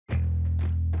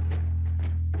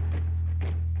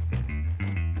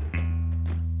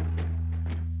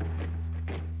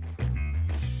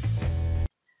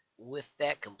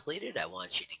that completed, I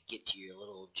want you to get to your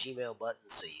little Gmail button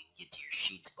so you can get to your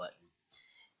Sheets button.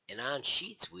 And on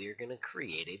Sheets, we are going to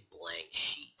create a blank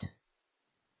sheet.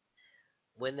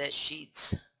 When that sheet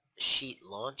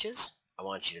launches, I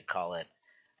want you to call it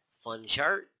Fun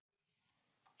Chart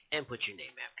and put your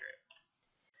name after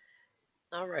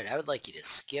it. Alright, I would like you to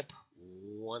skip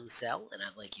one cell, and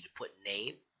I'd like you to put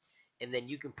name, and then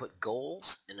you can put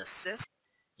goals and assists.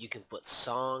 You can put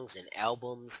songs and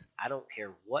albums. I don't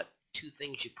care what two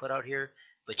things you put out here,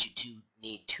 but you do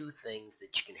need two things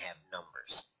that you can have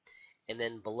numbers. And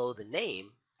then below the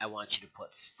name, I want you to put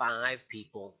 5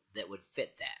 people that would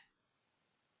fit that.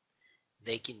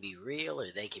 They can be real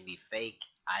or they can be fake.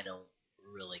 I don't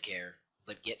really care.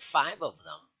 But get 5 of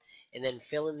them, and then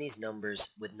fill in these numbers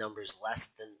with numbers less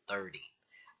than 30,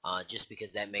 just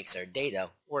because that makes our data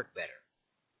work better.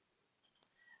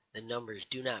 The numbers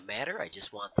do not matter. I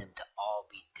just want them to all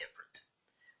be different.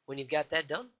 When you've got that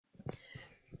done,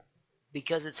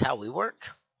 because it's how we work,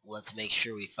 let's make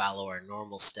sure we follow our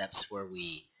normal steps where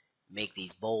we make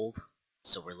these bold.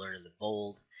 So we're learning the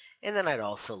bold. And then I'd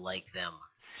also like them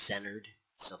centered.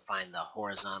 So find the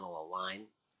horizontal align.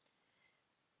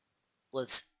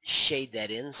 Let's shade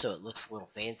that in so it looks a little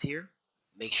fancier.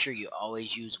 Make sure you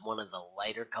always use one of the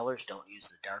lighter colors. Don't use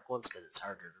the dark ones because it's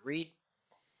harder to read.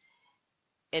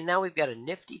 And now we've got a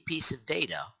nifty piece of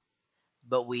data,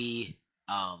 but we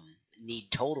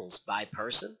need totals by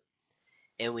person,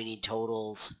 and we need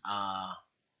totals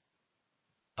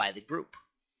by the group.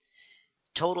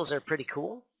 Totals are pretty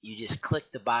cool. You just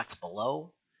click the box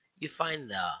below. You find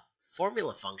the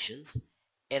formula functions,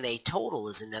 and a total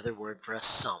is another word for a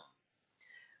sum.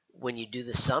 When you do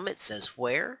the sum, it says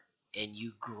where, and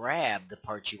you grab the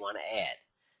part you want to add.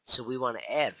 So we want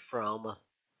to add from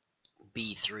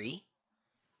B3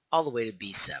 all the way to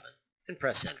B7 and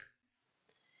press enter.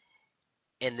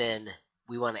 And then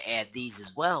we want to add these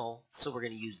as well, so we're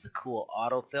going to use the cool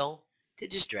autofill to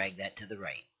just drag that to the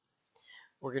right.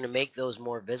 We're going to make those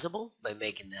more visible by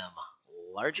making them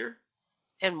larger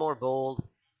and more bold,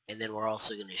 and then we're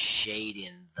also going to shade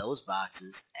in those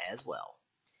boxes as well.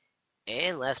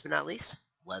 And last but not least,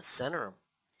 let's center them.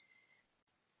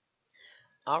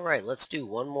 Alright, let's do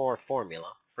one more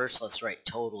formula. First, let's write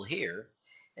total here,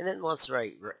 and then let's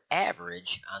write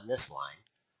average on this line.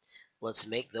 Let's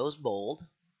make those bold,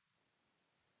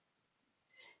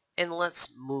 and let's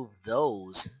move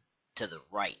those to the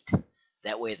right.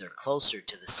 That way they're closer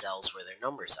to the cells where their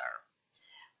numbers are.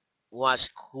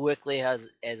 Watch quickly as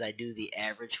I do the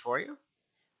average for you.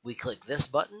 We click this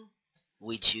button,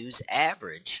 we choose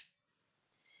average.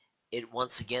 It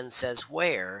once again says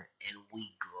where, and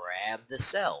we grab the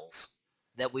cells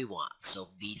that we want. So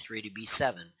B3 to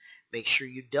B7. Make sure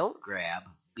you don't grab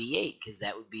B8 because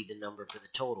that would be the number for the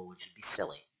total, which would be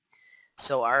silly.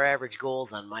 So our average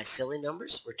goals on my silly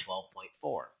numbers were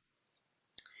 12.4.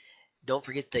 Don't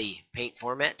forget the paint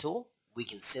format tool. We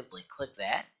can simply click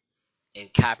that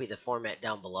and copy the format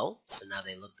down below. So now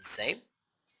they look the same.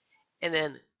 And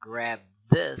then grab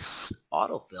this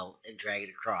autofill and drag it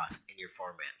across in your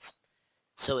formats.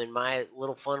 So in my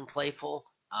little fun playful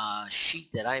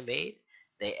sheet that I made,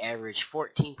 they average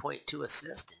 14.2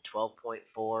 assists and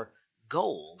 12.4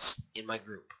 goals in my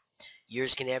group.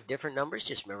 Yours can have different numbers.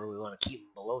 Just remember we want to keep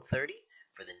them below 30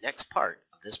 for the next part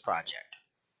of this project.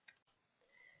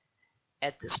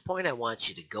 At this point, I want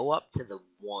you to go up to the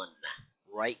 1.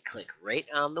 Right-click right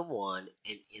on the 1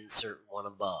 and insert one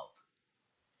above.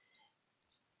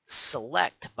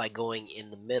 Select by going in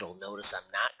the middle. Notice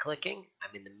I'm not clicking.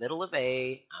 I'm in the middle of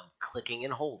A. I'm clicking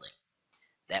and holding.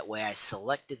 That way I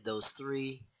selected those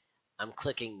 3. I'm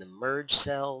clicking the merge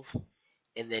cells,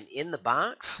 and then in the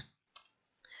box,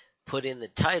 put in the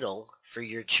title for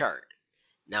your chart.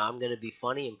 Now I'm going to be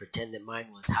funny and pretend that mine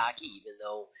was hockey, even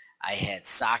though I had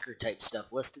soccer type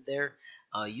stuff listed there.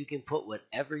 You can put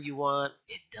whatever you want.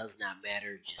 It does not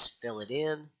matter. Just fill it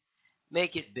in.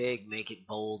 Make it big, make it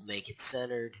bold, make it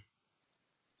centered.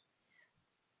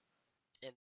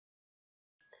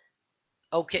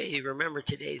 Okay, remember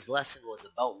today's lesson was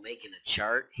about making a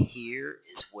chart. Here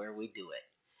is where we do it.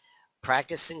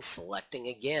 Practicing selecting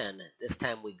again. This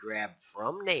time we grab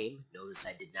from name. Notice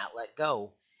I did not let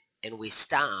go. And we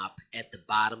stop at the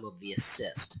bottom of the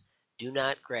assist. Do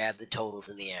not grab the totals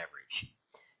and the average.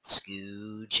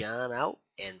 Scooch on out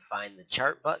and find the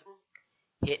chart button.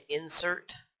 Hit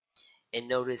insert. And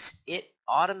notice it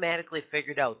automatically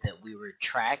figured out that we were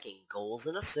tracking goals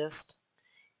and assists.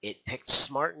 It picked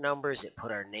smart numbers, it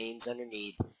put our names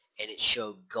underneath, and it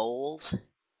showed goals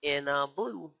in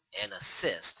blue and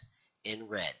assist in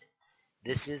red.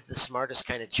 This is the smartest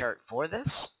kind of chart for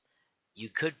this. You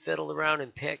could fiddle around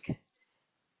and pick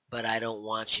but I don't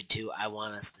want you to. I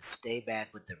want us to stay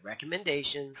back with the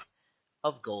recommendations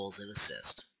of goals and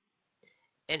assist.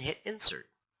 And hit insert.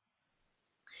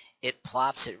 It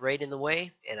plops it right in the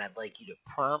way, and I'd like you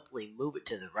to promptly move it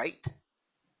to the right.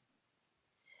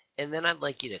 And then I'd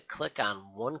like you to click on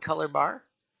one color bar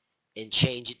and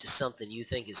change it to something you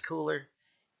think is cooler,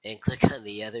 and click on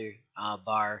the other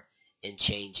bar and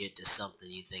change it to something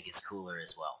you think is cooler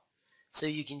as well. So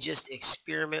you can just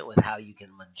experiment with how you can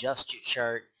adjust your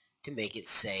chart to make it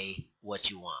say what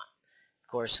you want.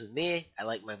 Of course, with me, I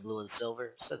like my blue and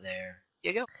silver, so there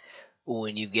you go.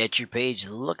 When you get your page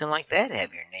looking like that,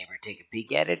 have your neighbor take a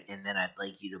peek at it, and then I'd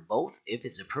like you to both, if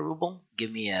it's approvable,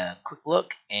 give me a quick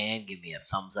look and give me a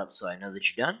thumbs up so I know that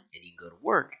you're done, and you can go to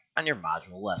work on your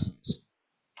module lessons.